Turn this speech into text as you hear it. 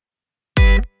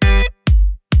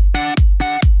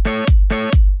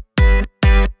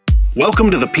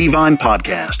Welcome to the Peavine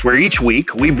Podcast, where each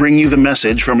week we bring you the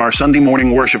message from our Sunday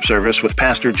morning worship service with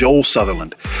Pastor Joel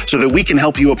Sutherland, so that we can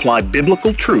help you apply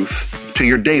biblical truth to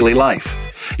your daily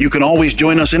life. You can always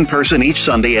join us in person each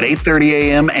Sunday at 8:30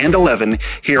 a.m. and 11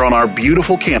 here on our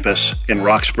beautiful campus in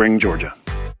Rock Spring, Georgia.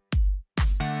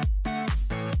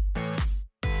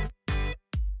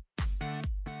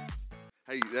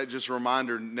 Hey, that just a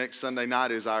reminder, next Sunday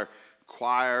night is our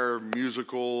choir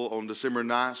musical on December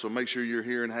 9th, so make sure you're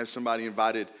here and have somebody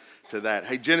invited to that.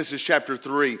 Hey, Genesis chapter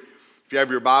 3. If you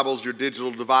have your Bibles, your digital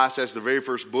device, that's the very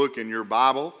first book in your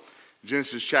Bible.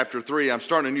 Genesis chapter 3. I'm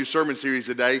starting a new sermon series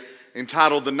today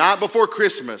entitled The Night Before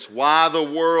Christmas, Why the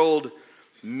World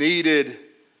Needed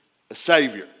a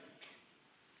Savior.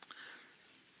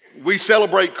 We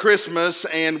celebrate Christmas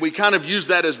and we kind of use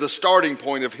that as the starting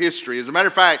point of history. As a matter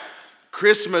of fact,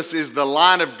 Christmas is the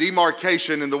line of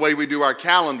demarcation in the way we do our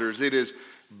calendars. It is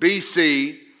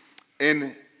BC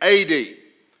and AD,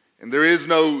 and there is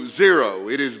no zero.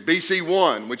 It is BC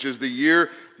 1, which is the year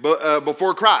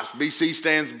before Christ. BC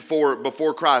stands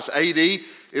before Christ. AD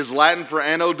is Latin for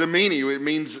Anno Domini. It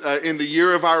means in the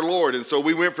year of our Lord. And so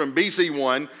we went from BC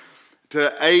 1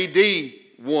 to AD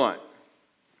 1.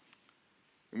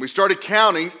 And we started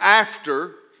counting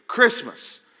after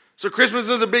Christmas. So Christmas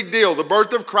is a big deal. The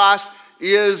birth of Christ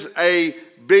is a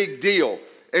big deal.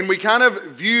 And we kind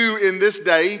of view in this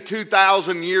day,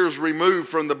 2,000 years removed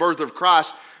from the birth of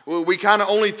Christ, we kind of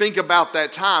only think about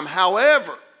that time.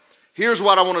 However, here's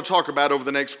what I want to talk about over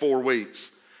the next 4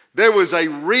 weeks. There was a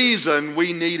reason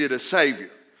we needed a Savior.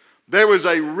 There was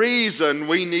a reason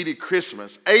we needed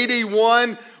Christmas. AD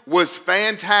 1 was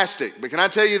fantastic. But can I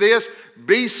tell you this?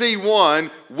 BC 1,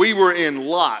 we were in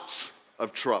lots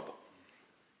of trouble.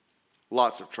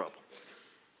 Lots of trouble.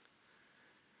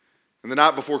 And the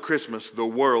night before Christmas, the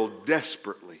world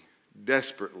desperately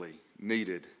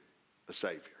needed a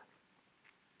Savior.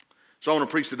 So I want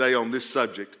to preach today on this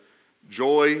subject,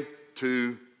 joy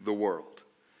to the world.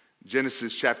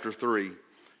 Genesis chapter 3,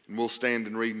 and we'll stand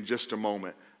and read in just a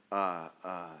moment. So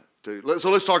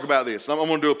let's talk about this. I'm going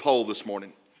to do a poll this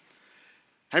morning.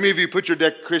 How many of you put your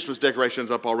Christmas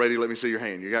decorations up already? Let me see your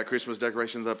hand. You got Christmas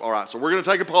decorations up? All right, so we're going to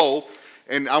take a poll.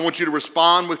 And I want you to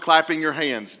respond with clapping your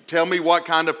hands. Tell me what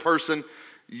kind of person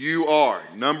you are.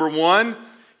 Number 1,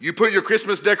 you put your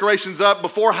Christmas decorations up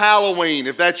before Halloween.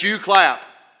 If that's you, clap.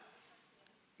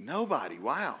 Nobody.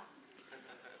 Wow.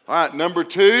 All right. Number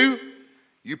 2,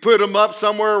 you put them up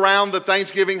somewhere around the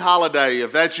Thanksgiving holiday.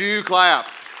 If that's you, clap.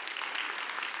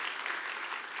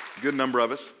 Good number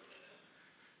of us.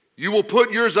 You will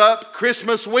put yours up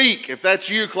Christmas week. If that's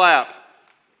you, clap.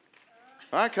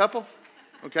 All right, couple.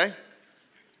 Okay.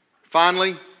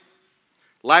 Finally,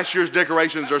 last year's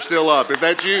decorations are still up. If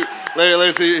that's you,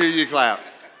 let's hear you clap.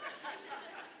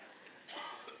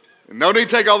 No need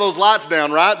to take all those lights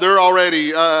down, right? They're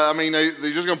already,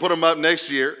 they're just going to put them up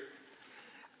next year.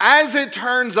 As it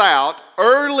turns out,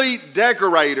 early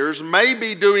decorators may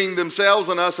be doing themselves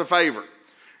and us a favor.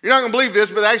 You're not going to believe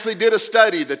this, but they actually did a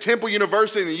study. The Temple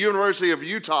University and the University of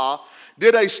Utah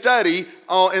did a study,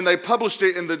 and they published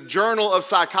it in the Journal of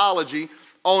Psychology,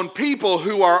 on people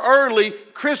who are early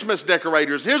Christmas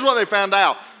decorators. Here's what they found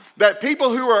out, that people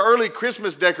who are early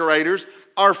Christmas decorators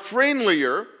are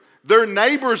friendlier, their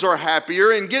neighbors are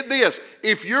happier, and get this,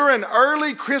 if you're an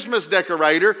early Christmas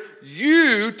decorator,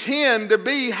 you tend to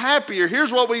be happier.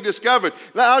 Here's what we discovered.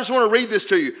 Now, I just want to read this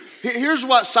to you. Here's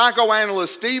what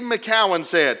psychoanalyst Steve McCowan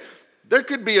said. There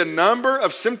could be a number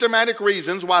of symptomatic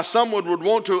reasons why someone would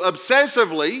want to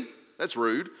obsessively, that's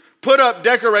rude, put up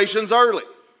decorations early.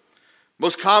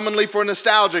 Most commonly for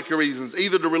nostalgic reasons,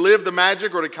 either to relive the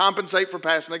magic or to compensate for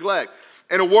past neglect.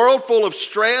 In a world full of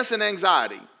stress and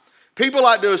anxiety, people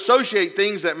like to associate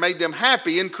things that made them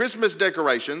happy, and Christmas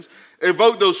decorations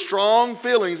evoke those strong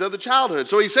feelings of the childhood.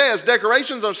 So he says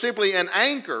decorations are simply an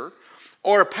anchor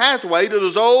or a pathway to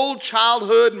those old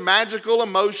childhood magical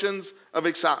emotions of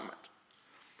excitement.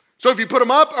 So if you put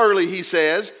them up early, he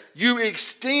says, you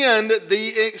extend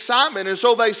the excitement. And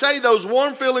so they say those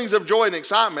warm feelings of joy and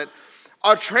excitement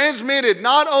are transmitted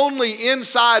not only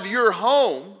inside your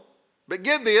home, but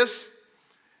get this,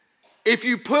 if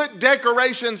you put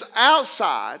decorations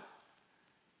outside,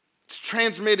 it's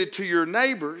transmitted to your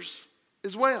neighbors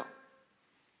as well.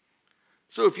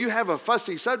 So if you have a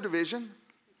fussy subdivision,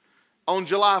 on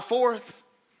July 4th,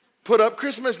 put up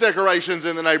Christmas decorations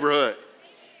in the neighborhood.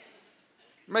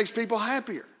 It makes people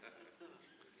happier.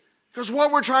 Because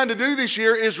what we're trying to do this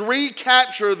year is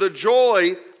recapture the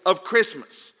joy of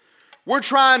Christmas. We're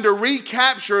trying to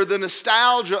recapture the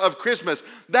nostalgia of Christmas.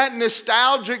 That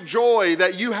nostalgic joy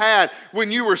that you had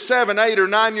when you were 7, 8, or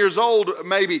 9 years old,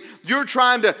 maybe. You're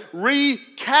trying to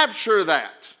recapture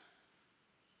that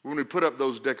when we put up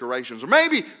those decorations. Or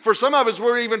maybe for some of us,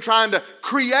 we're even trying to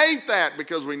create that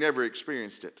because we never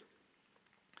experienced it.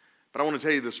 But I want to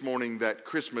tell you this morning that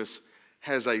Christmas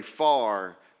has a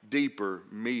far deeper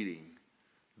meaning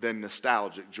than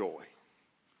nostalgic joy.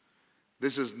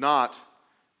 This is not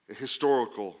a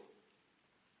historical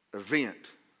event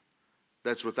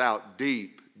that's without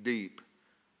deep, deep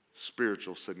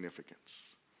spiritual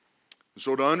significance. And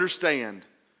so to understand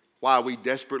why we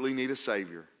desperately need a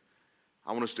Savior,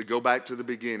 I want us to go back to the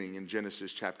beginning in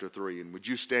Genesis chapter 3. And would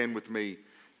you stand with me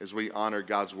as we honor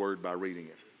God's Word by reading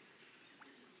it?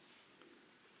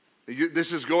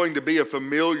 This is going to be a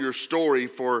familiar story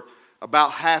for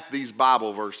about half these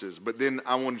Bible verses, but then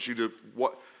I want you to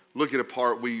look at a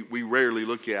part we rarely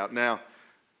look at. Now,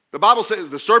 the Bible says,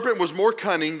 the serpent was more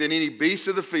cunning than any beast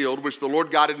of the field which the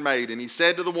Lord God had made. And he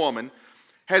said to the woman,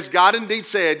 has God indeed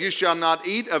said, you shall not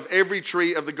eat of every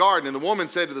tree of the garden? And the woman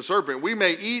said to the serpent, we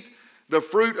may eat the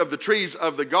fruit of the trees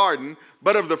of the garden,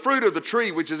 but of the fruit of the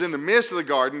tree which is in the midst of the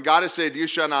garden, God has said, you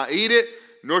shall not eat it,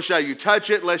 nor shall you touch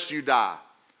it, lest you die.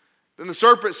 Then the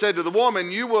serpent said to the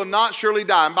woman, you will not surely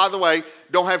die. And by the way,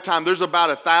 don't have time. There's about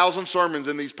 1,000 sermons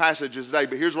in these passages today,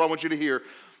 but here's what I want you to hear.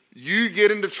 You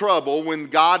get into trouble when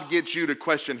God gets you to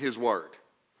question His word.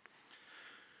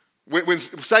 When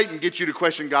Satan gets you to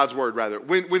question God's word, rather.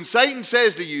 When Satan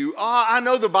says to you, I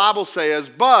know the Bible says,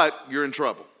 but you're in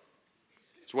trouble.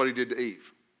 That's what he did to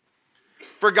Eve.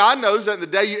 For God knows that the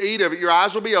day you eat of it, your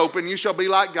eyes will be open. You shall be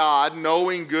like God,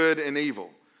 knowing good and evil.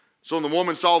 So when the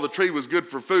woman saw the tree was good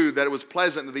for food, that it was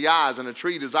pleasant to the eyes, and a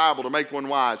tree desirable to make one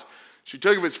wise, she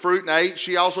took of its fruit and ate.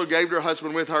 She also gave to her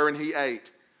husband with her, and he ate.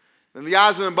 Then the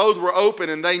eyes of them both were open,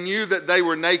 and they knew that they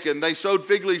were naked. And they sewed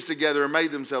fig leaves together and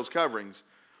made themselves coverings.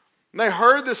 And they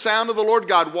heard the sound of the Lord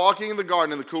God walking in the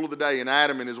garden in the cool of the day. And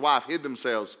Adam and his wife hid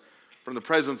themselves from the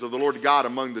presence of the Lord God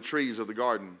among the trees of the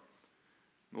garden.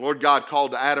 The Lord God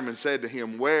called to Adam and said to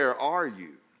him, where are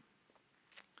you?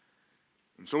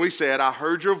 And so he said, I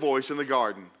heard your voice in the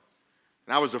garden,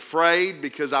 and I was afraid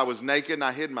because I was naked and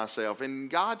I hid myself.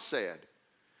 And God said,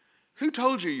 who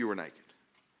told you you were naked?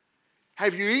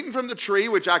 Have you eaten from the tree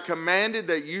which I commanded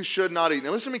that you should not eat? Now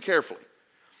listen to me carefully.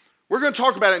 We're going to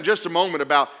talk about it in just a moment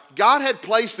about God had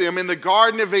placed them in the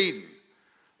Garden of Eden.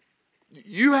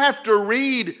 You have to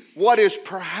read what is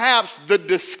perhaps the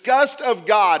disgust of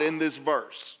God in this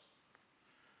verse.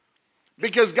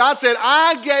 Because God said,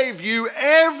 I gave you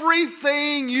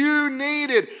everything you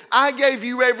needed. I gave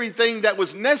you everything that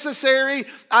was necessary.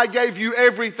 I gave you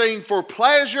everything for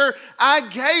pleasure. I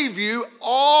gave you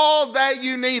all that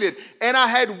you needed. And I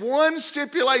had one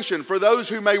stipulation for those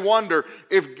who may wonder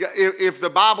if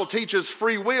the Bible teaches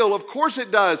free will. Of course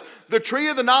it does. The tree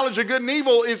of the knowledge of good and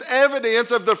evil is evidence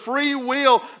of the free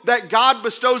will that God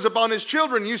bestows upon His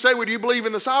children. You say, well, do you believe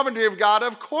in the sovereignty of God?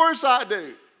 Of course I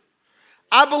do.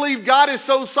 I believe God is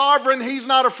so sovereign, He's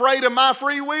not afraid of my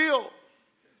free will.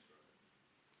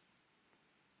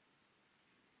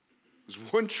 There's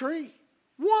one tree.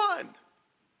 One.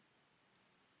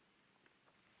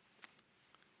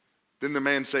 Then the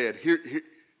man said,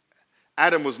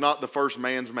 Adam was not the first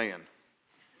man's man.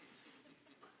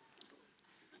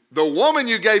 The woman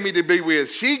you gave me to be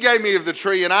with, she gave me of the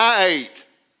tree and I ate.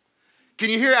 Can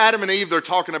you hear Adam and Eve? They're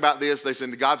talking about this. They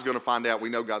said, God's going to find out. We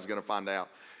know God's going to find out.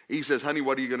 Eve says, honey,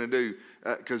 what are you going to do?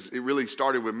 Because it really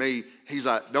started with me. He's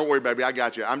like, don't worry, baby, I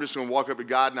got you. I'm just going to walk up to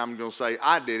God and I'm going to say,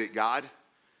 I did it, God.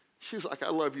 She's like,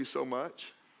 I love you so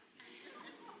much.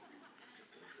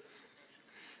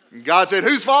 And God said,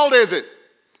 whose fault is it?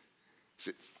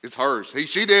 It's hers.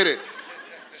 She did it.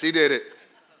 She did it.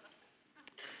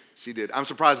 She did. I'm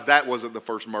surprised that wasn't the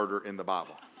first murder in the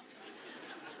Bible.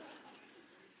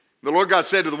 The Lord God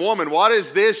said to the woman, what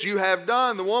is this you have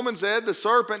done? The woman said, the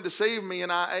serpent deceived me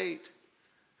and I ate.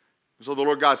 So the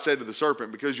Lord God said to the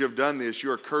serpent, because you have done this,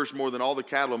 you are cursed more than all the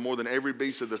cattle and more than every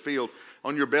beast of the field.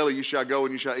 On your belly you shall go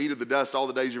and you shall eat of the dust all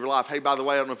the days of your life. Hey, by the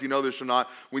way, I don't know if you know this or not,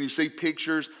 when you see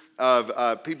pictures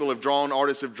of people have drawn,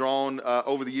 artists have drawn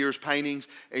over the years paintings,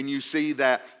 and you see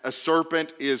that a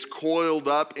serpent is coiled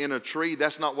up in a tree,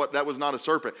 that was not a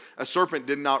serpent. A serpent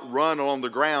did not run on the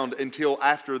ground until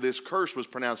after this curse was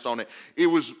pronounced on it. It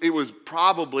was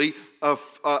probably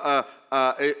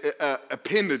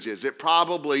appendages. It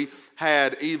probably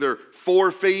had either 4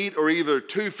 feet or either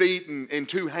 2 feet and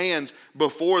 2 hands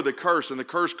before the curse, and the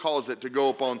curse caused it to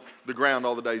go up on the ground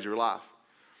all the days of your life.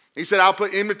 He said, I'll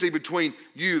put enmity between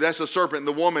you, that's the serpent, and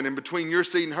the woman, and between your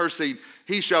seed and her seed.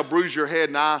 He shall bruise your head,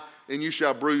 and and you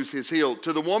shall bruise his heel.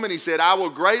 To the woman he said, I will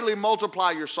greatly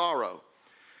multiply your sorrow.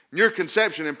 In your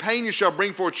conception and pain you shall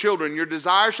bring forth children. Your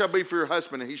desire shall be for your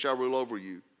husband, and he shall rule over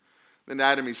you. Then to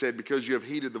Adam he said, because you have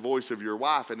heeded the voice of your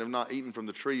wife, and have not eaten from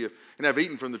the tree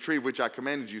of which I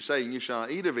commanded you, saying, you shall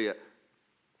not eat of it.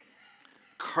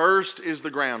 Cursed is the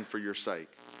ground for your sake.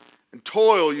 And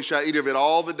toil you shall eat of it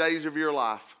all the days of your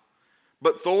life.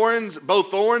 But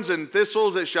both thorns and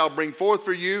thistles it shall bring forth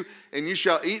for you, and you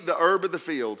shall eat the herb of the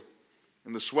field.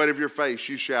 In the sweat of your face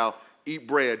you shall eat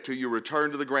bread till you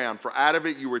return to the ground. For out of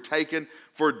it you were taken,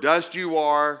 for dust you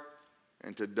are,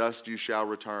 and to dust you shall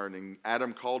return. And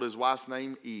Adam called his wife's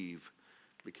name Eve,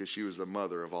 because she was the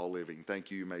mother of all living.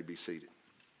 Thank you. You may be seated.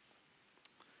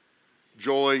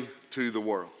 Joy to the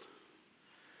world.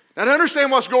 Now, to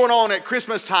understand what's going on at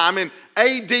Christmas time in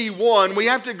AD 1, we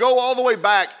have to go all the way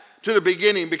back to the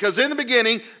beginning, because in the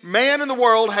beginning, man and the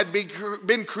world had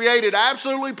been created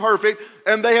absolutely perfect,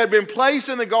 and they had been placed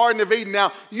in the Garden of Eden.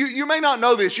 Now, you may not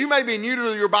know this. You may be new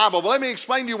to your Bible, but let me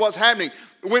explain to you what's happening.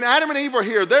 When Adam and Eve were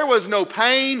here, there was no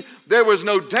pain, there was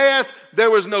no death,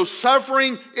 there was no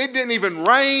suffering. It didn't even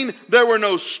rain. There were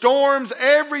no storms.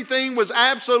 Everything was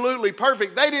absolutely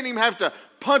perfect. They didn't even have to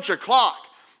punch a clock.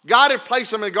 God had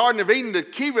placed them in the Garden of Eden to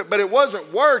keep it, but it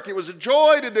wasn't work. It was a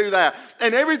joy to do that.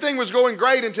 And everything was going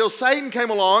great until Satan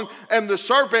came along and the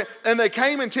serpent, and they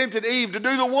came and tempted Eve to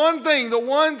do the one thing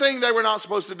they were not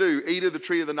supposed to do, eat of the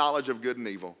tree of the knowledge of good and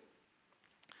evil.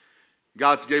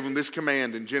 God gave them this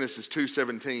command in Genesis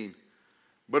 2:17.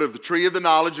 But of the tree of the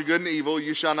knowledge of good and evil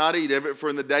you shall not eat of it, for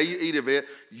in the day you eat of it,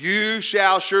 you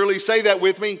shall surely, say that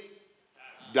with me,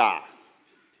 die.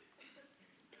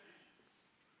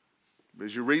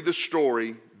 As you read the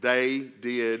story, they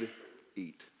did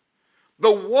eat. The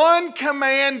one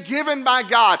command given by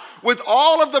God, with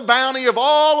all of the bounty of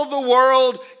all of the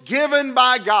world given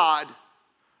by God,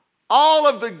 all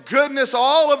of the goodness,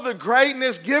 all of the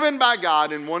greatness given by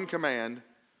God in one command,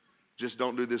 just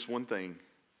don't do this one thing.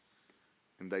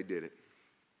 And they did it.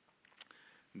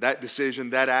 That decision,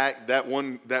 that act, that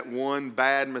one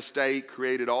bad mistake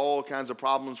created all kinds of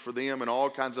problems for them and all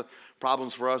kinds of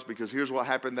problems for us, because here's what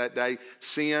happened that day.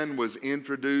 Sin was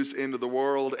introduced into the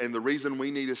world, and the reason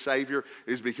we need a Savior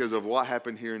is because of what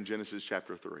happened here in Genesis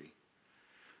chapter 3.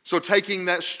 So taking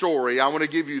that story, I want to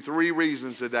give you 3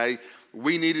 reasons today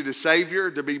we needed a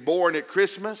Savior to be born at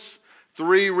Christmas.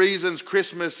 3 reasons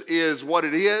Christmas is what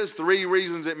it is. 3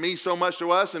 reasons it means so much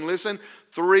to us. And listen,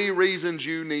 3 reasons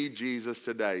you need Jesus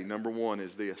today. Number 1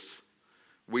 is this.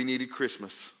 We needed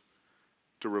Christmas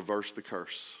to reverse the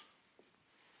curse.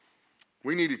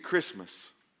 We needed Christmas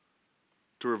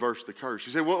to reverse the curse.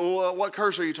 You say, well, what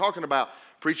curse are you talking about,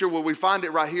 preacher? Well, we find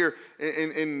it right here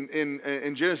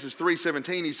in Genesis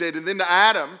 3:17. He said, and then to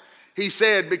Adam, he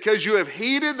said, because you have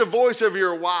heeded the voice of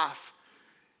your wife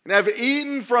and have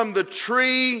eaten from the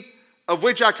tree of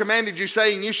which I commanded you,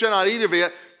 saying, you shall not eat of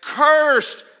it,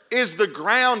 cursed is the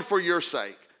ground for your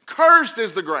sake. Cursed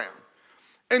is the ground.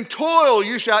 And toil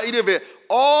you shall eat of it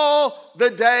all the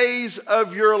days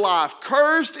of your life.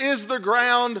 Cursed is the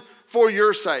ground for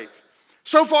your sake.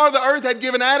 So far the earth had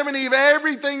given Adam and Eve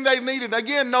everything they needed.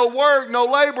 Again, no work, no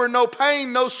labor, no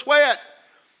pain, no sweat.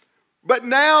 But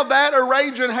now that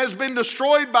arrangement has been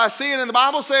destroyed by sin. And the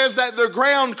Bible says that the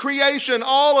ground, creation,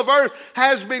 all of earth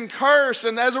has been cursed.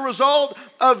 And as a result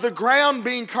of the ground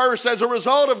being cursed, as a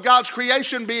result of God's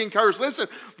creation being cursed, listen,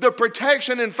 the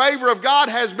protection and favor of God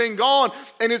has been gone.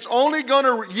 And it's only going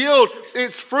to yield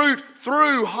its fruit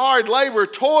through hard labor.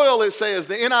 Toil, it says.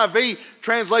 The NIV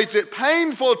translates it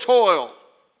painful toil.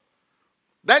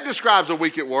 That describes a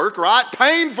week at work, right?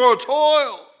 Painful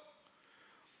toil.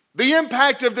 The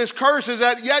impact of this curse is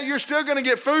that, yeah, you're still going to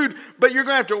get food, but you're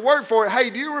going to have to work for it. Hey,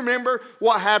 do you remember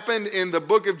what happened in the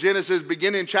book of Genesis,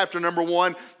 beginning in chapter number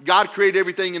 1? God created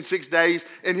everything in 6 days,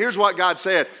 and here's what God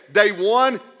said. Day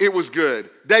 1, it was good.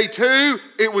 Day 2,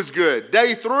 it was good.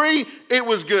 Day 3, it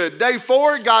was good. Day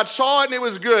 4, God saw it and it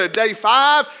was good. Day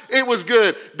 5, it was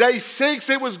good. Day 6,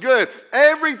 it was good.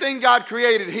 Everything God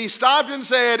created, he stopped and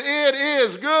said, it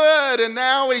is good. And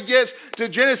now he gets to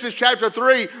Genesis chapter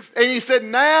 3, and he said,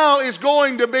 now it's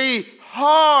going to be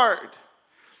hard.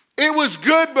 It was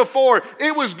good before.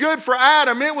 It was good for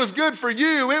Adam. It was good for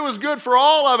you. It was good for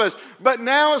all of us. But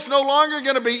now it's no longer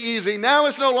going to be easy. Now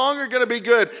it's no longer going to be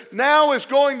good. Now it's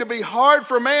going to be hard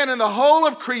for man. And the whole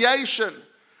of creation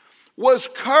was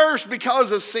cursed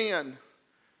because of sin.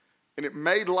 And it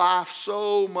made life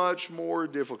so much more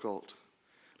difficult.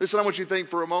 Listen, I want you to think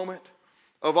for a moment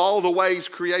of all the ways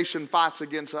creation fights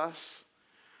against us.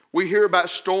 We hear about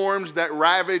storms that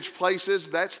ravage places.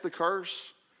 That's the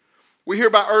curse. We hear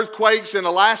about earthquakes in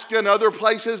Alaska and other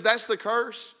places. That's the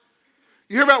curse.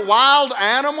 You hear about wild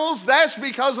animals? That's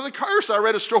because of the curse. I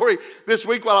read a story this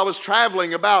week while I was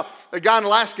traveling about a guy in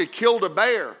Alaska killed a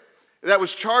bear that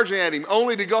was charging at him,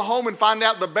 only to go home and find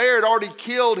out the bear had already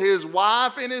killed his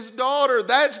wife and his daughter.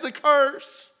 That's the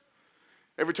curse.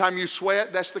 Every time you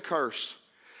sweat, that's the curse.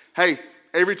 Hey,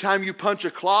 every time you punch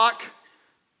a clock,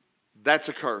 that's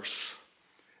a curse.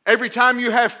 Every time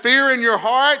you have fear in your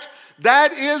heart,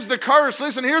 that is the curse.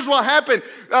 Listen, here's what happened.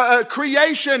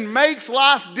 Creation makes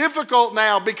life difficult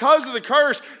now. Because of the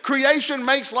curse, creation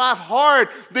makes life hard.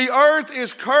 The earth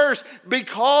is cursed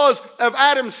because of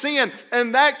Adam's sin.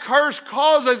 And that curse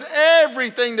causes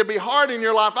everything to be hard in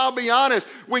your life. I'll be honest,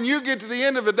 when you get to the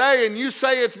end of the day and you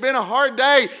say it's been a hard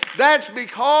day, that's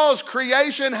because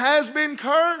creation has been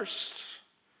cursed.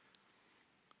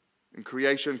 And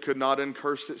creation could not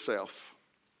uncurse itself.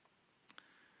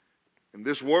 And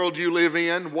this world you live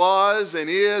in was and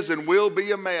is and will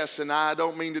be a mess. And I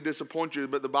don't mean to disappoint you,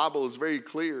 but the Bible is very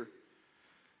clear.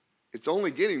 It's only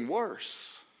getting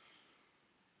worse.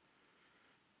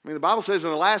 I mean, the Bible says in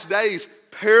the last days,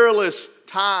 perilous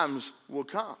times will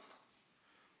come.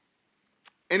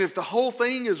 And if the whole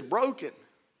thing is broken,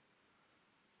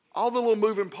 all the little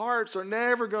moving parts are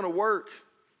never going to work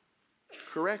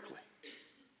correctly.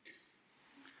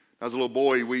 As a little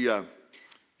boy, we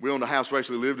owned a house. We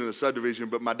actually lived in a subdivision,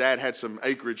 but my dad had some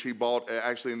acreage he bought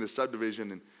actually in this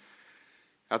subdivision. And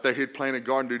out there he'd plant a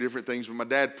garden, do different things. But my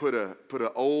dad put an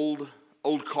old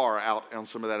car out on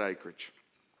some of that acreage.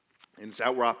 And it's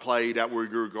out where I played, out where we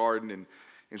grew a garden.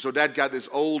 And so Dad got this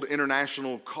old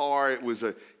International car. It was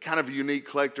a kind of a unique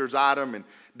collector's item. And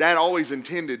Dad always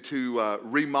intended to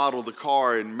remodel the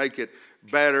car and make it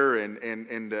better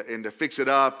and to fix it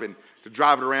up and to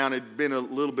drive it around. It'd been a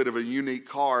little bit of a unique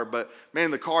car, but man,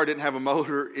 the car didn't have a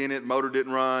motor in it. The motor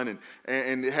didn't run,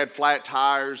 and it had flat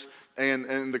tires,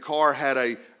 and the car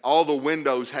had all the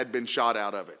windows had been shot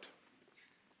out of it.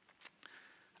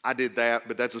 I did that,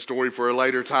 but that's a story for a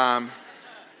later time.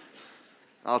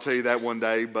 I'll tell you that one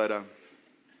day, but it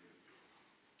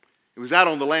was out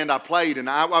on the land I played, and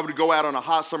I would go out on a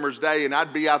hot summer's day, and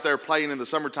I'd be out there playing in the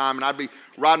summertime, and I'd be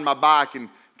riding my bike and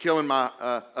killing my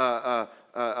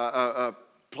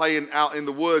playing out in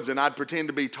the woods, and I'd pretend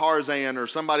to be Tarzan or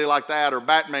somebody like that, or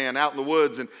Batman out in the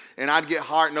woods, and I'd get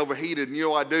hot and overheated, and you know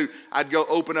what I'd do? I'd go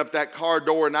open up that car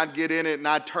door, and I'd get in it, and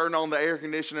I'd turn on the air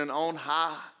conditioning on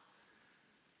high,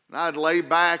 and I'd lay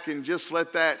back and just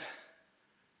let that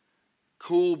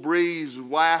cool breeze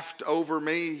waft over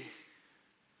me.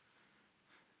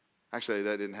 Actually,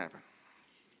 that didn't happen.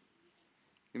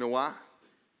 You know why?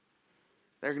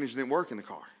 The air conditioning didn't work in the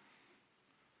car.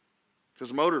 Because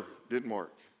the motor didn't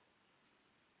work.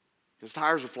 Because the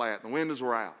tires were flat and the windows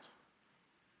were out.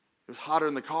 It was hotter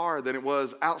in the car than it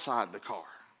was outside the car.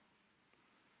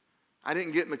 I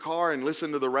didn't get in the car and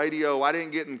listen to the radio. I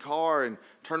didn't get in the car and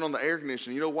turn on the air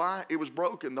conditioning. You know why? It was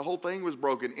broken. The whole thing was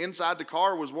broken. Inside the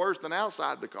car was worse than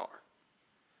outside the car.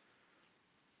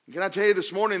 Can I tell you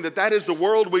this morning that is the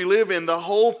world we live in? The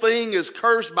whole thing is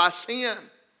cursed by sin.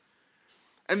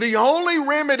 And the only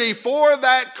remedy for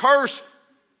that curse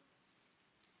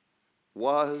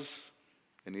was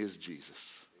and is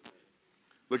Jesus.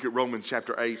 Look at Romans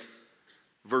chapter 8,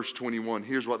 verse 21.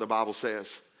 Here's what the Bible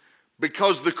says.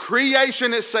 Because the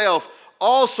creation itself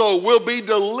also will be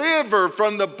delivered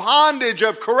from the bondage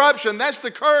of corruption. That's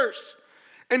the curse.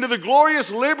 Into the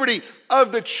glorious liberty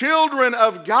of the children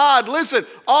of God. Listen,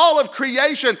 all of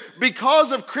creation,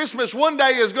 because of Christmas, one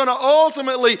day is going to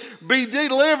ultimately be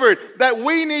delivered. That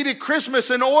we needed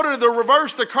Christmas in order to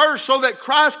reverse the curse so that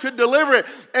Christ could deliver it.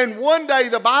 And one day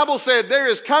the Bible said there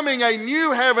is coming a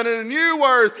new heaven and a new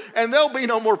earth, and there'll be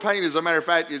no more pain. As a matter of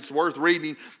fact, it's worth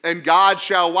reading. And God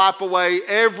shall wipe away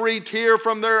every tear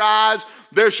from their eyes.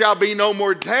 There shall be no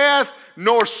more death,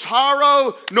 nor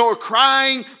sorrow, nor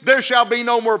crying. There shall be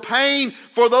no more pain,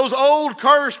 for those old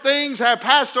cursed things have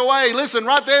passed away. Listen,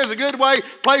 right there is a good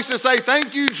place to say,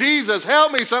 thank you, Jesus.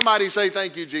 Help me, somebody say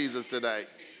thank you, Jesus, today.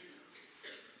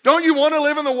 Don't you want to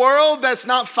live in the world that's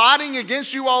not fighting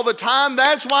against you all the time?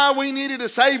 That's why we needed a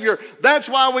Savior. That's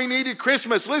why we needed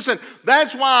Christmas. Listen,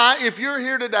 that's why if you're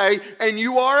here today and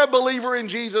you are a believer in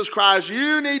Jesus Christ,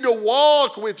 you need to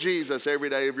walk with Jesus every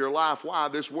day of your life. Why?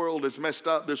 This world is messed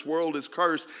up. This world is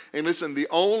cursed. And listen, the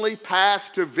only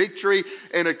path to victory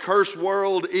in a cursed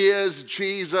world is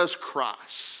Jesus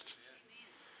Christ.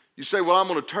 You say, well, I'm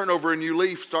going to turn over a new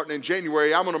leaf starting in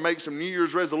January. I'm going to make some New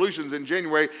Year's resolutions in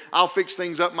January. I'll fix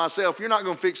things up myself. You're not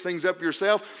going to fix things up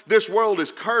yourself. This world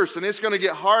is cursed, and it's going to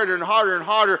get harder and harder and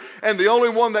harder. And the only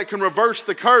one that can reverse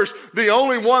the curse, the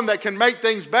only one that can make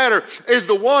things better is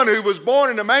the one who was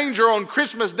born in a manger on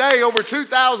Christmas Day over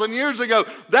 2,000 years ago.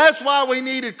 That's why we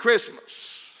needed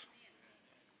Christmas.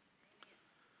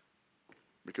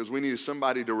 Because we needed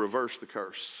somebody to reverse the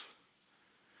curse.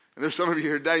 And there's some of you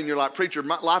here today and you're like, preacher,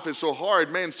 my life is so hard.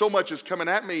 Man, so much is coming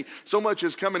at me. So much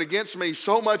is coming against me.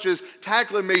 So much is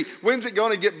tackling me. When's it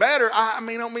going to get better? I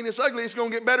don't mean it's ugly. It's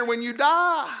going to get better when you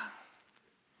die.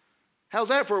 How's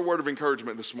that for a word of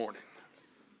encouragement this morning?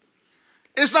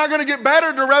 It's not going to get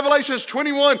better to Revelation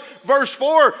 21 verse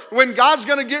 4 when God's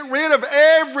going to get rid of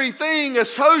everything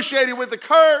associated with the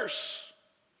curse.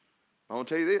 I want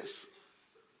to tell you this.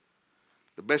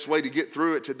 The best way to get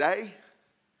through it today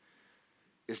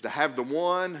is to have the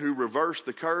one who reversed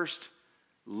the curse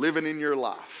living in your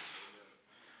life.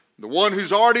 The one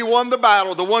who's already won the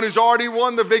battle, the one who's already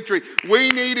won the victory. We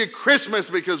needed Christmas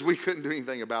because we couldn't do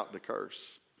anything about the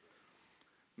curse.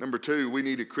 Number two, we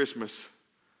needed Christmas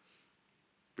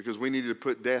because we needed to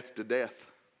put death to death.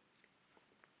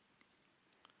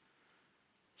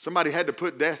 Somebody had to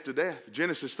put death to death.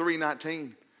 Genesis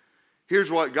 3:19. Here's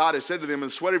what God has said to them. In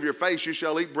the sweat of your face you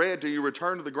shall eat bread till you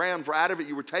return to the ground, for out of it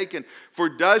you were taken. For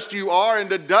dust you are, and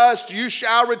to dust you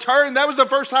shall return. That was the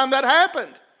first time that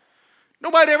happened.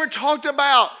 Nobody ever talked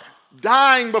about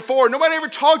dying before. Nobody ever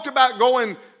talked about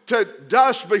going to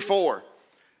dust before.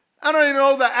 I don't even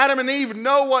know that Adam and Eve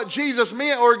know what Jesus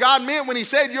meant or God meant when he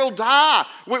said you'll die.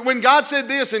 When God said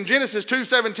this in Genesis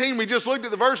 2:17, we just looked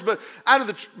at the verse, but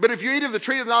if you eat of the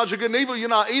tree of the knowledge of good and evil, you'll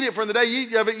not eat it, for in the day you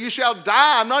eat of it, you shall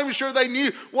die. I'm not even sure they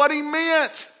knew what he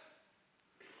meant.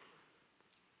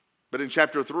 But in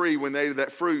chapter 3, when they ate of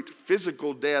that fruit,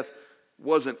 physical death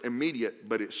wasn't immediate,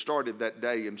 but it started that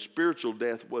day, and spiritual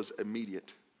death was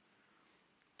immediate.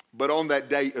 But on that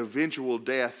day, eventual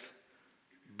death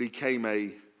became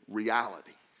a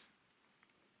reality.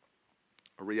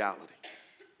 A reality.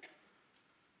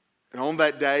 And on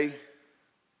that day,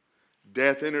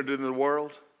 death entered into the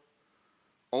world.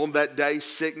 On that day,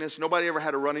 sickness. Nobody ever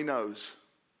had a runny nose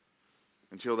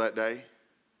until that day.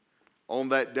 On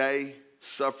that day,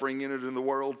 suffering entered into the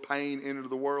world. Pain entered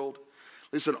the world.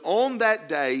 Listen, on that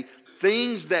day,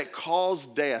 things that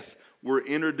caused death were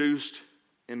introduced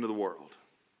into the world.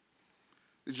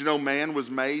 Did you know man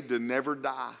was made to never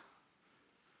die?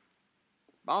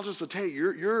 I'll just tell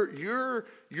you,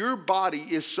 your body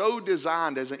is so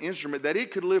designed as an instrument that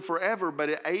it could live forever, but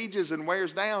it ages and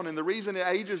wears down. And the reason it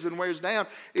ages and wears down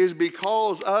is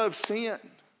because of sin.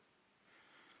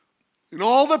 And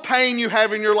all the pain you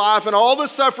have in your life and all the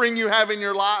suffering you have in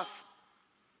your life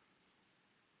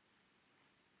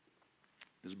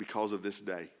is because of this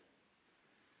day.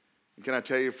 And can I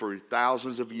tell you, for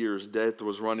thousands of years, death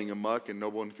was running amok and no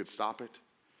one could stop it.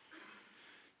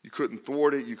 You couldn't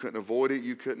thwart it, you couldn't avoid it,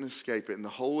 you couldn't escape it. And the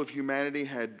whole of humanity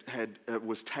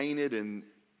was tainted, and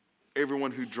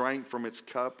everyone who drank from its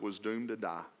cup was doomed to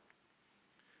die.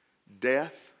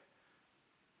 Death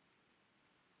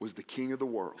was the king of the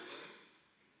world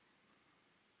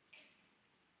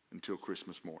until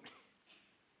Christmas morning.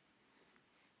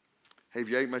 Hey, have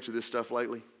you ate much of this stuff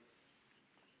lately?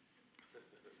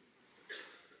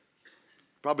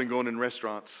 Probably been going in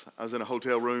restaurants. I was in a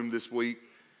hotel room this week.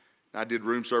 I did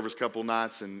room service a couple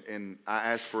nights, and I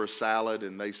asked for a salad,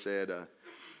 and they said,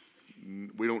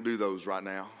 we don't do those right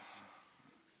now.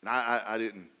 And I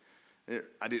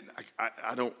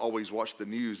don't always watch the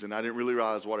news, and I didn't really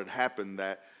realize what had happened,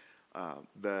 that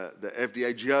the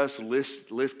FDA just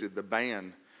lifted the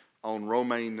ban on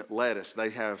romaine lettuce.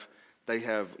 They have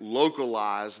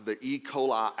localized the E.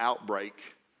 coli outbreak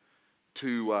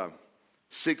to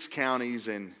 6 counties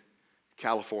in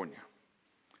California.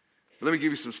 Let me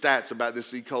give you some stats about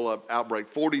this E. coli outbreak.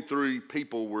 43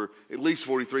 people at least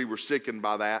 43 were sickened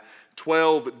by that.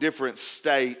 12 different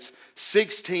states.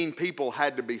 16 people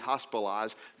had to be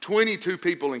hospitalized. 22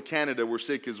 people in Canada were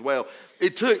sick as well.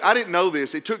 I didn't know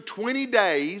this, it took 20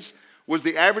 days was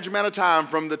the average amount of time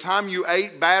from the time you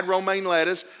ate bad romaine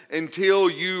lettuce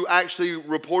until you actually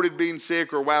reported being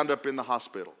sick or wound up in the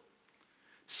hospital.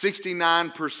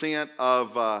 69%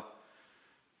 of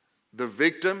the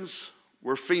victims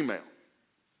were female.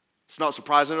 It's not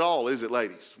surprising at all, is it,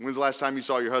 ladies? When's the last time you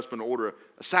saw your husband order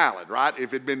a salad, right?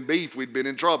 If it'd been beef, we'd been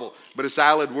in trouble. But a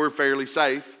salad, we're fairly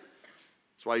safe.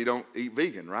 That's why you don't eat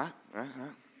vegan, right?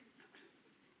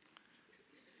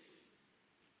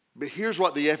 But here's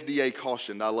what the FDA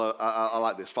cautioned. I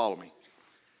like this. Follow me.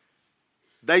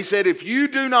 They said, if you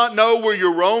do not know where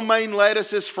your romaine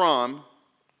lettuce is from,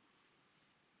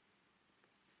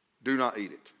 do not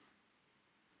eat it.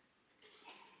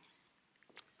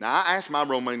 Now, I asked my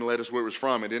romaine lettuce where it was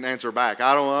from. It didn't answer back.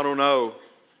 I don't know.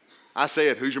 I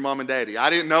said, who's your mom and daddy? I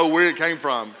didn't know where it came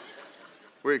from.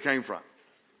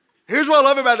 Here's what I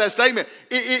love about that statement.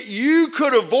 You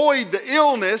could avoid the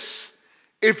illness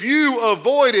if you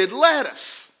avoided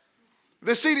lettuce.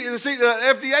 The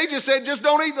FDA just said, just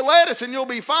don't eat the lettuce and you'll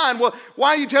be fine. Well,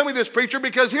 why you tell me this, preacher?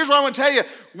 Because here's what I want to tell you.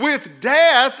 With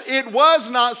death, it was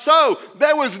not so.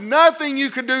 There was nothing you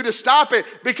could do to stop it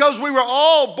because we were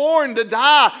all born to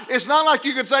die. It's not like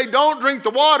you could say, don't drink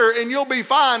the water and you'll be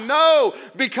fine. No,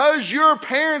 because your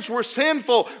parents were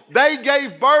sinful, they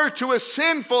gave birth to a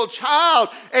sinful child.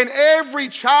 And every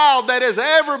child that has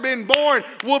ever been born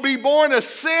will be born a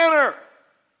sinner.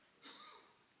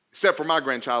 Except for my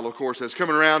grandchild, of course, that's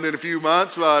coming around in a few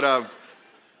months. But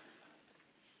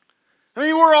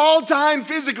we're all dying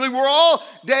physically. We're all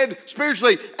dead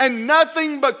spiritually. And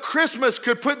nothing but Christmas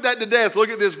could put that to death. Look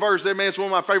at this verse there, man. It's one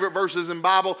of my favorite verses in the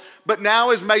Bible. But now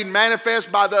is made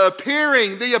manifest by the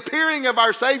appearing of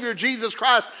our Savior, Jesus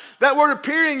Christ. That word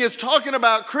appearing is talking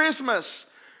about Christmas,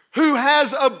 who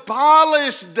has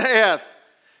abolished death.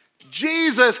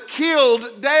 Jesus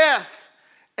killed death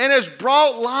and has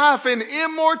brought life and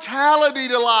immortality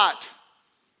to light.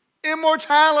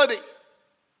 Immortality.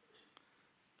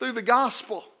 Through the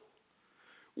gospel.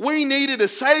 We needed a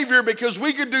Savior because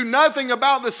we could do nothing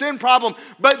about the sin problem,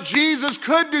 but Jesus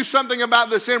could do something about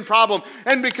the sin problem.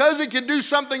 And because He could do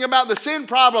something about the sin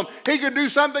problem, He could do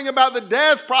something about the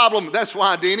death problem. That's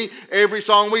why, Denny, every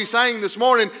song we sang this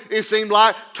morning, it seemed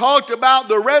like, talked about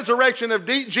the resurrection of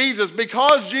Jesus.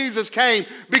 Because Jesus came,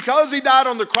 because He died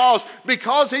on the cross,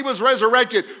 because He was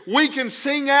resurrected, we can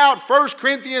sing out 1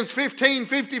 Corinthians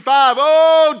 15:55,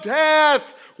 oh,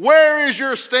 death, where is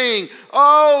your sting?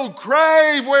 Oh,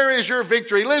 grave, where is your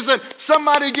victory? Listen,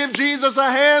 somebody give Jesus a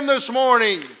hand this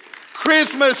morning.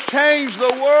 Christmas changed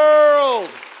the world.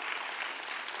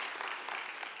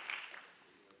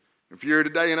 If you're here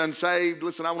today and unsaved,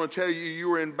 listen, I want to tell you,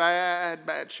 you are in bad,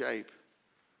 bad shape.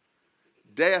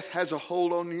 Death has a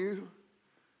hold on you.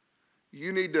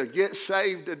 You need to get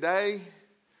saved today.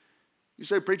 You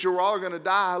say, preacher, we're all going to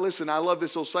die. Listen, I love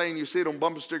this old saying. You see it on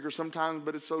bumper stickers sometimes,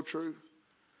 but it's so true.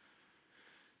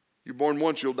 You're born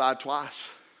once, you'll die twice.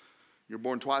 You're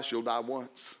born twice, you'll die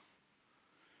once.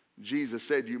 Jesus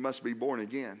said you must be born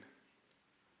again.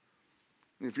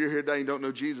 And if you're here today and don't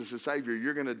know Jesus as Savior,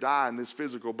 you're going to die in this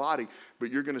physical body, but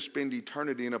you're going to spend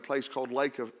eternity in a place called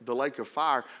the lake of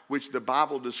fire, which the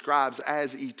Bible describes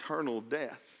as eternal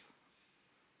death.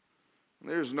 And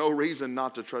there's no reason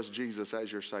not to trust Jesus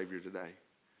as your Savior today.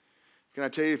 Can I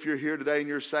tell you, if you're here today and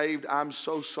you're saved, I'm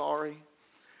so sorry.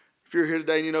 If you're here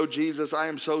today and you know Jesus, I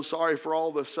am so sorry for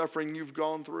all the suffering you've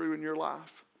gone through in your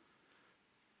life.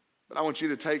 But I want you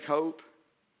to take hope.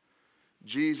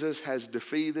 Jesus has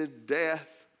defeated death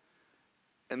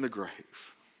and the grave.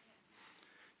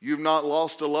 You've not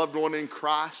lost a loved one in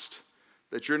Christ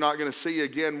that you're not going to see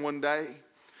again one day.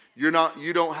 You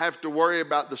don't have to worry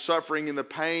about the suffering and the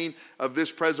pain of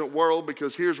this present world,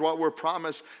 because here's what we're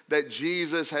promised, that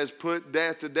Jesus has put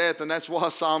death to death. And that's why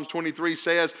Psalms 23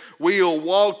 says, we'll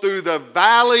walk through the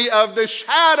valley of the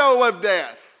shadow of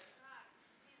death.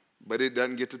 But it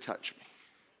doesn't get to touch me,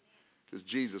 because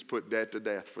Jesus put death to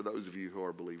death for those of you who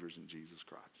are believers in Jesus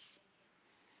Christ.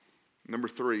 Number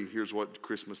 3, here's what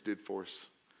Christmas did for us.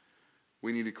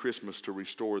 We needed Christmas to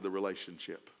restore the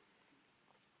relationship.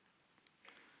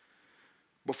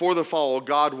 Before the fall,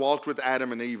 God walked with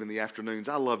Adam and Eve in the afternoons.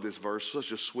 I love this verse.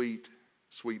 Such a sweet,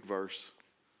 sweet verse.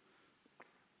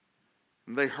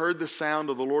 And they heard the sound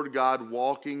of the Lord God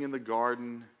walking in the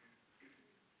garden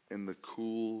in the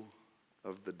cool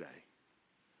of the day.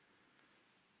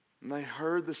 And they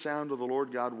heard the sound of the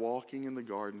Lord God walking in the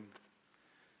garden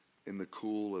in the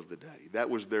cool of the day.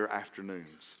 That was their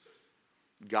afternoons.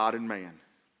 God and man,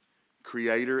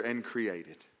 creator and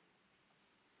created.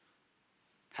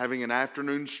 Having an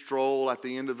afternoon stroll at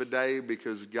the end of the day,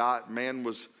 because man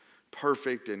was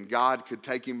perfect and God could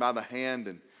take him by the hand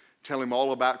and tell him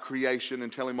all about creation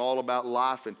and tell him all about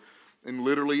life. And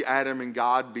literally Adam and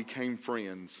God became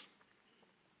friends.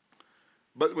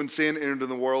 But when sin entered into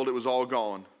the world, it was all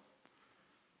gone.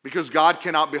 Because God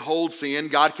cannot behold sin.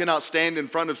 God cannot stand in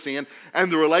front of sin.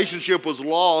 And the relationship was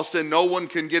lost and no one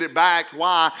can get it back.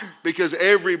 Why? Because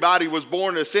everybody was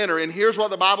born a sinner. And here's what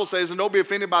the Bible says, and don't be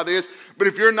offended by this, but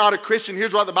if you're not a Christian,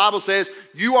 here's what the Bible says.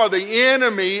 You are the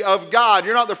enemy of God.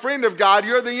 You're not the friend of God.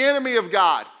 You're the enemy of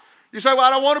God. You say, well, I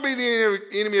don't want to be the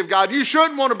enemy of God. You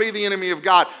shouldn't want to be the enemy of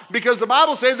God, because the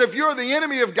Bible says if you're the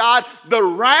enemy of God, the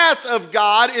wrath of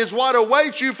God is what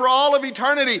awaits you for all of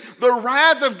eternity. The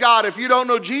wrath of God, if you don't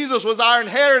know Jesus, was our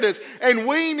inheritance. And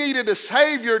we needed a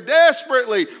Savior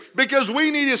desperately because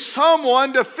we needed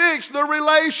someone to fix the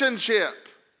relationship.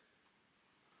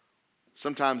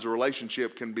 Sometimes a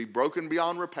relationship can be broken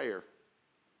beyond repair.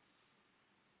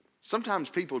 Sometimes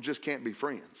people just can't be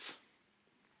friends.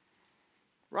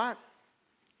 Right?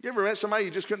 You ever met somebody you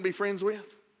just couldn't be friends with?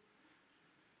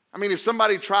 I mean, if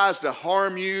somebody tries to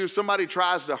harm you, somebody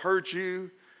tries to hurt you,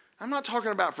 I'm not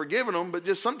talking about forgiving them, but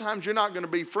just sometimes you're not going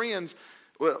to be friends.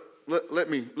 Well, let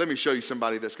me show you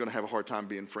somebody that's going to have a hard time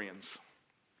being friends.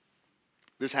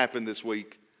 This happened this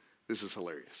week. This is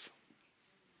hilarious.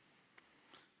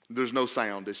 There's no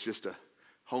sound. It's just a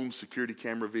home security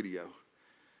camera video.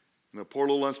 And a poor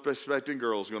little unsuspecting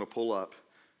girl is going to pull up.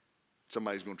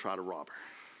 Somebody's going to try to rob her.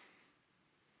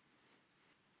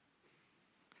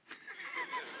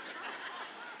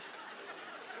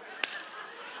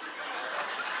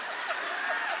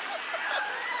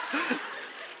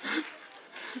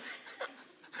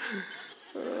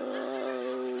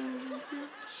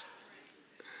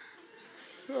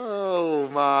 Oh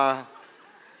my.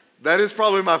 That is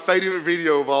probably my favorite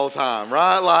video of all time,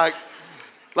 right? Like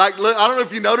I don't know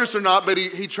if you noticed or not, but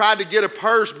he tried to get a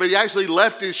purse, but he actually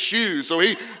left his shoes. So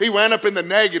he wound up in the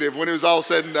negative when it was all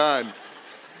said and done.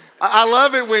 I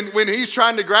love it when he's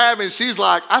trying to grab and she's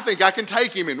like, I think I can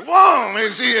take him. And whoa,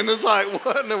 and it's like,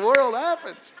 what in the world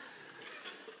happens?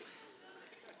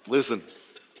 Listen,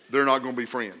 they're not going to be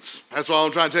friends. That's what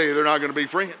I'm trying to tell you. They're not going to be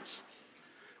friends.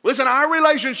 Listen, our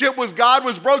relationship with God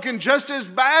was broken just as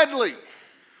badly.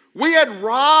 We had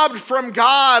robbed from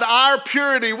God our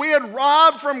purity. We had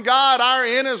robbed from God our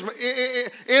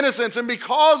innocence. And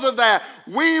because of that,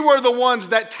 we were the ones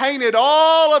that tainted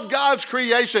all of God's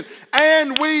creation.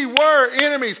 And we were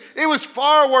enemies. It was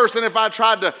far worse than if I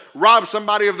tried to rob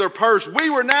somebody of their purse. We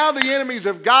were now the enemies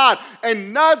of God.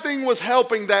 And nothing was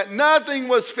helping that. Nothing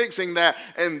was fixing that.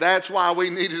 And that's why we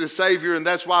needed a Savior. And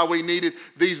that's why we needed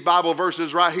these Bible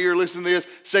verses right here. Listen to this.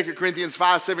 2 Corinthians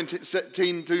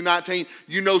 5:17 through 19.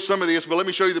 You know some of this, but let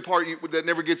me show you the part that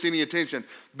never gets any attention.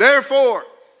 Therefore,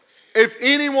 if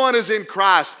anyone is in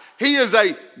Christ, he is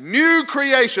a new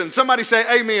creation. Somebody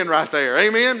say amen right there.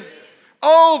 Amen.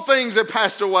 All things have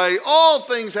passed away. All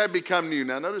things have become new.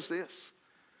 Now notice this.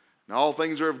 Now all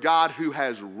things are of God, who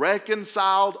has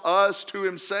reconciled us to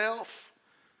himself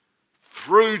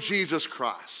through Jesus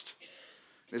Christ.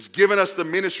 Has given us the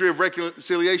ministry of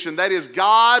reconciliation. That is,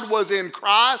 God was in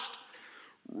Christ,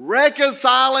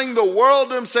 reconciling the world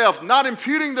to himself, not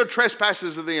imputing their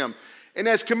trespasses to them, and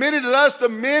has committed to us the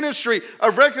ministry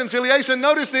of reconciliation.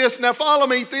 Notice this, now follow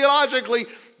me theologically.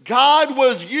 God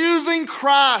was using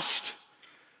Christ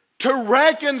to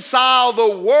reconcile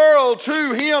the world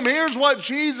to him. Here's what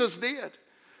Jesus did.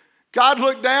 God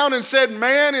looked down and said,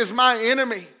 man is my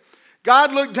enemy.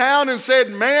 God looked down and said,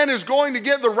 man is going to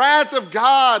get the wrath of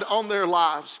God on their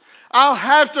lives. I'll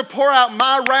have to pour out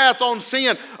my wrath on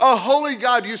sin. A holy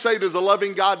God, you say, does a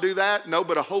loving God do that? No,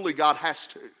 but a holy God has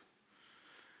to.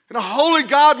 And a holy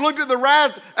God looked at the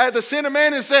wrath, at the sin of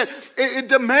man and said, it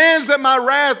demands that my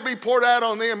wrath be poured out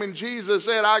on them. And Jesus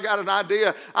said, I got an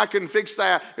idea. I can fix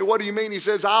that. And what do you mean? He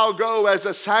says, I'll go as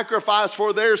a sacrifice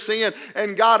for their sin.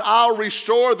 And God, I'll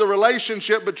restore the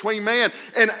relationship between man.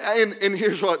 And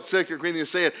here's what 2 Corinthians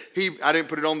said. I didn't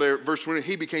put it on there, verse 20.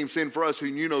 He became sin for us who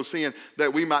knew no sin,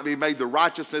 that we might be made the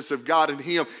righteousness of God in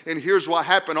him. And here's what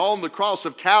happened. On the cross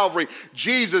of Calvary,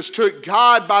 Jesus took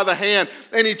God by the hand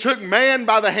and he took man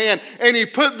by the hand. And he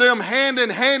put them hand in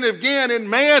hand again, and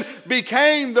man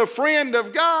became the friend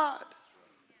of God.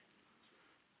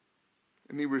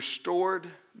 And he restored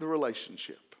the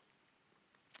relationship.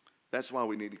 That's why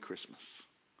we needed Christmas.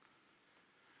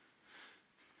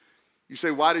 You say,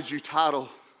 why did you title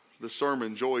the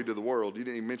sermon Joy to the World? You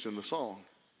didn't even mention the song.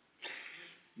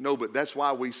 No, but that's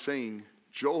why we sing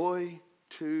Joy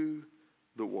to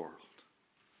the World.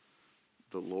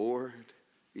 The Lord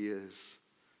is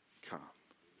come.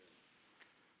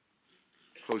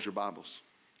 Close your Bibles,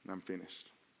 and I'm finished.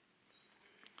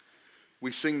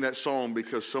 We sing that song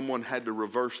because someone had to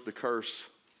reverse the curse.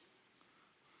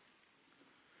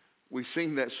 We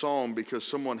sing that song because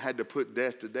someone had to put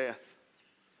death to death.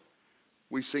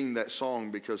 We sing that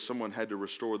song because someone had to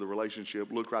restore the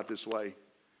relationship. Look right this way.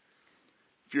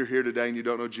 If you're here today and you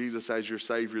don't know Jesus as your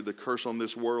Savior, the curse on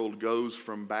this world goes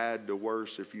from bad to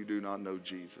worse if you do not know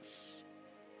Jesus.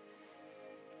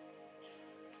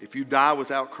 If you die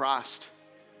without Christ,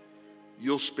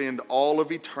 you'll spend all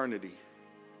of eternity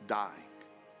dying.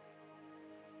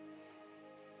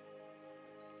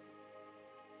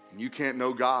 And you can't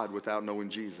know God without knowing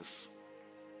Jesus.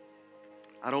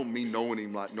 I don't mean knowing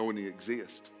him like knowing he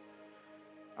exists.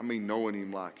 I mean knowing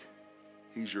him like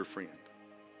he's your friend.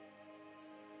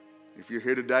 If you're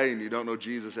here today and you don't know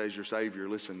Jesus as your Savior,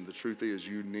 listen, the truth is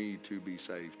you need to be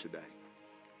saved today.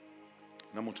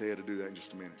 And I'm going to tell you how to do that in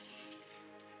just a minute.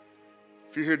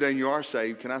 If you're here today and you are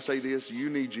saved, can I say this? You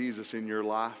need Jesus in your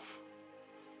life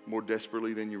more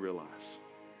desperately than you realize.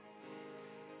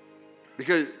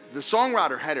 Because the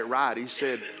songwriter had it right. He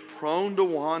said, prone to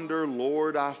wander,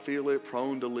 Lord, I feel it,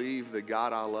 prone to leave the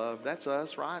God I love. That's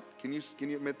us, right? Can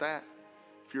you admit that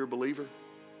if you're a believer?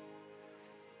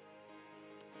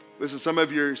 Listen, some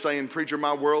of you are saying, preacher,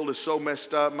 my world is so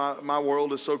messed up. My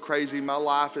world is so crazy. My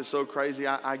life is so crazy.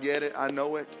 I get it. I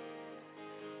know it.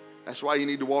 That's why you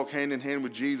need to walk hand in hand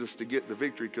with Jesus to get the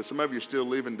victory, because some of you are still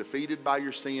living defeated by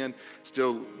your sin,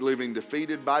 still living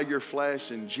defeated by your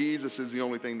flesh, and Jesus is the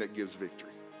only thing that gives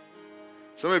victory.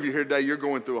 Some of you here today, you're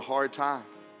going through a hard time.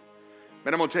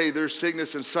 Man, I'm going to tell you, there's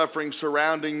sickness and suffering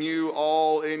surrounding you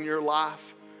all in your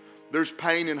life. There's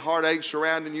pain and heartache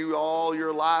surrounding you all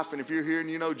your life. And if you're here and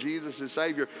you know Jesus is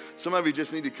Savior, some of you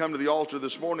just need to come to the altar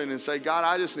this morning and say, God,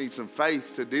 I just need some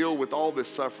faith to deal with all this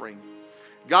suffering.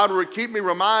 God, keep me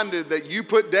reminded that you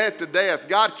put death to death.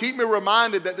 God, keep me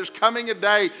reminded that there's coming a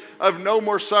day of no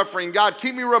more suffering. God,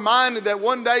 keep me reminded that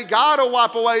one day God will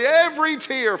wipe away every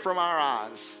tear from our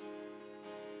eyes.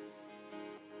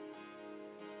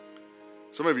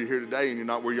 Some of you are here today and you're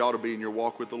not where you ought to be in your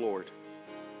walk with the Lord.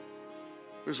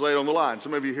 Just lay it on the line.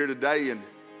 Some of you are here today and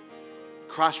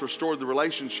Christ restored the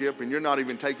relationship and you're not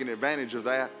even taking advantage of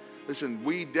that. Listen,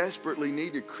 we desperately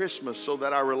needed Christmas so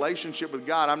that our relationship with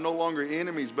God, I'm no longer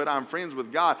enemies, but I'm friends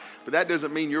with God. But that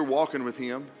doesn't mean you're walking with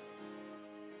him.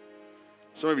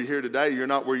 Some of you here today, you're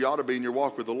not where you ought to be in your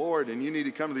walk with the Lord, and you need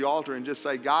to come to the altar and just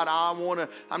say, God,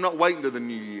 I'm not waiting to the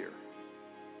new year.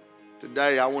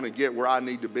 Today, I want to get where I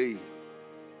need to be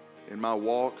in my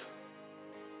walk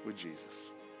with Jesus.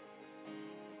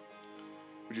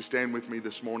 Would you stand with me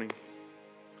this morning?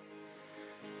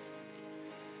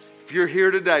 If you're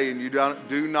here today and you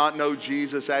do not know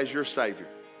Jesus as your Savior,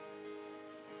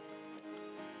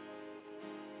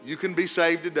 you can be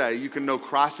saved today. You can know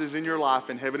Christ is in your life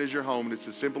and heaven is your home. And it's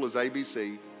as simple as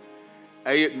ABC.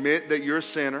 A, admit that you're a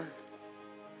sinner.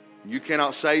 You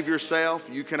cannot save yourself.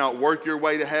 You cannot work your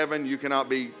way to heaven. You cannot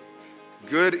be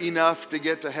good enough to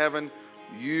get to heaven.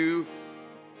 You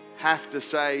have to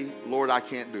say, Lord, I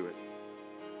can't do it.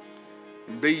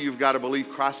 And B, you've got to believe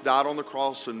Christ died on the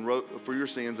cross and for your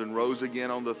sins and rose again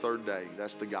on the third day.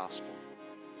 That's the gospel.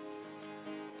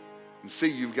 And C,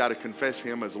 you've got to confess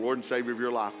him as the Lord and Savior of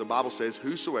your life. The Bible says,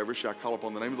 whosoever shall call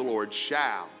upon the name of the Lord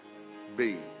shall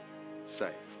be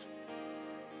saved.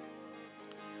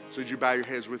 So would you bow your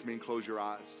heads with me and close your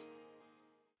eyes?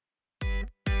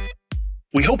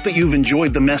 We hope that you've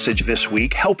enjoyed the message this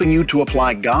week, helping you to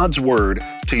apply God's Word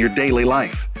to your daily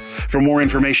life. For more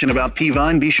information about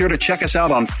Peavine, be sure to check us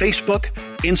out on Facebook,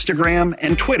 Instagram,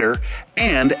 and Twitter,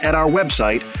 and at our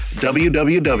website,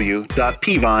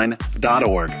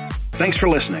 www.peavine.org. Thanks for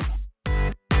listening.